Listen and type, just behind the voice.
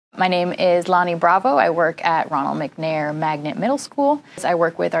My name is Lonnie Bravo. I work at Ronald McNair Magnet Middle School. I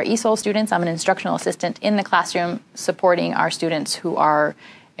work with our ESOL students. I'm an instructional assistant in the classroom supporting our students who are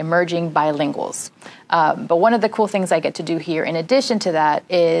emerging bilinguals. But one of the cool things I get to do here in addition to that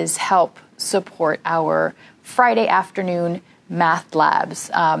is help support our Friday afternoon math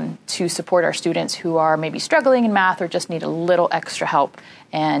labs to support our students who are maybe struggling in math or just need a little extra help.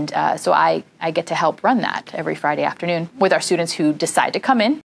 And so I get to help run that every Friday afternoon with our students who decide to come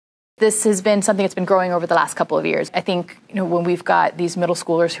in. This has been something that's been growing over the last couple of years. I think when we've got these middle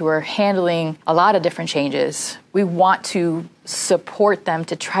schoolers who are handling a lot of different changes, we want to support them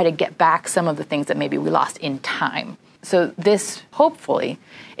to try to get back some of the things that maybe we lost in time. So this, hopefully,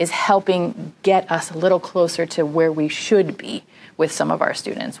 is helping get us a little closer to where we should be with some of our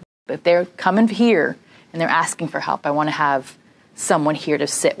students. If they're coming here and they're asking for help, I want to have someone here to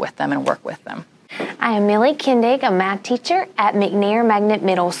sit with them and work with them. I am Millie Kindig, a math teacher at McNair Magnet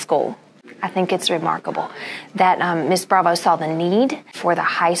Middle School. I think it's remarkable that Ms. Bravo saw the need for the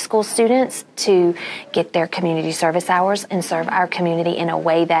high school students to get their community service hours and serve our community in a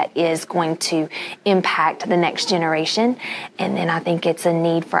way that is going to impact the next generation. And then I think it's a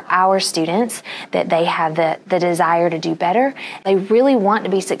need for our students that they have the desire to do better. They really want to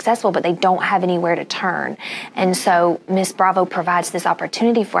be successful, but they don't have anywhere to turn. And so Ms. Bravo provides this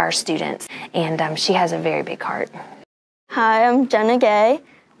opportunity for our students, and she has a very big heart. Hi, I'm Jenna Gay.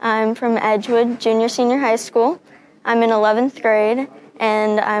 I'm from Edgewood Junior Senior High School. I'm in 11th grade,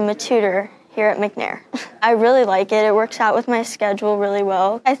 and I'm a tutor here at McNair. I really like it. It works out with my schedule really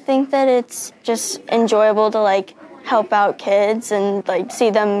well. I think that it's just enjoyable to help out kids and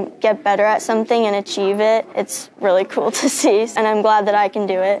see them get better at something and achieve it. It's really cool to see, and I'm glad that I can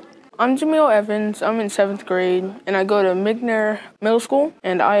do it. I'm Jamil Evans. I'm in 7th grade, and I go to McNair Middle School,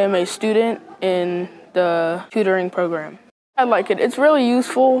 and I am a student in the tutoring program. I like it. It's really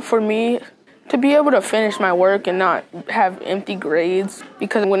useful for me to be able to finish my work and not have empty grades,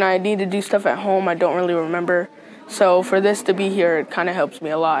 because when I need to do stuff at home, I don't really remember. So for this to be here, it kind of helps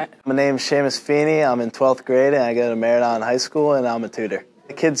me a lot. My name is Seamus Feeney. I'm in 12th grade, and I go to Meriden High School, and I'm a tutor.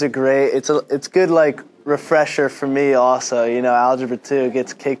 The kids are great. It's good refresher for me also. Algebra 2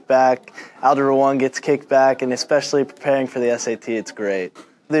 gets kicked back, Algebra 1 gets kicked back, and especially preparing for the SAT, it's great.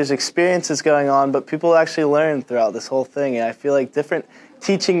 There's experiences going on, but people actually learn throughout this whole thing, and I feel like different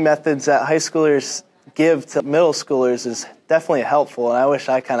teaching methods that high schoolers give to middle schoolers is definitely helpful, and I wish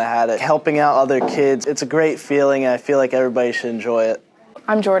I kind of had it. Helping out other kids, it's a great feeling, and I feel like everybody should enjoy it.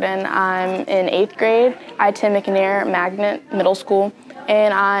 I'm Jordan. I'm in 8th grade. I attend McNair Magnet Middle School,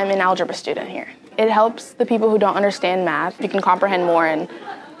 and I'm an algebra student here. It helps the people who don't understand math. You can comprehend more and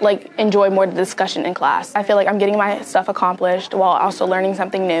enjoy more the discussion in class. I feel like I'm getting my stuff accomplished while also learning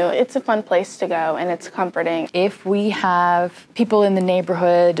something new. It's a fun place to go, and it's comforting. If we have people in the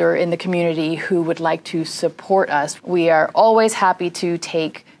neighborhood or in the community who would like to support us, we are always happy to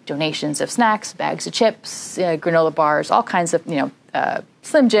take donations of snacks, bags of chips, granola bars, all kinds of,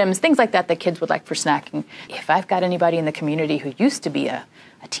 Slim Jims, things like that kids would like for snacking. If I've got anybody in the community who used to be a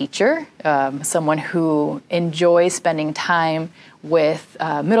teacher, someone who enjoys spending time with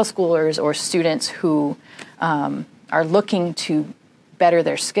middle schoolers or students who are looking to better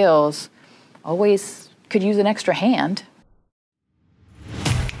their skills, always could use an extra hand.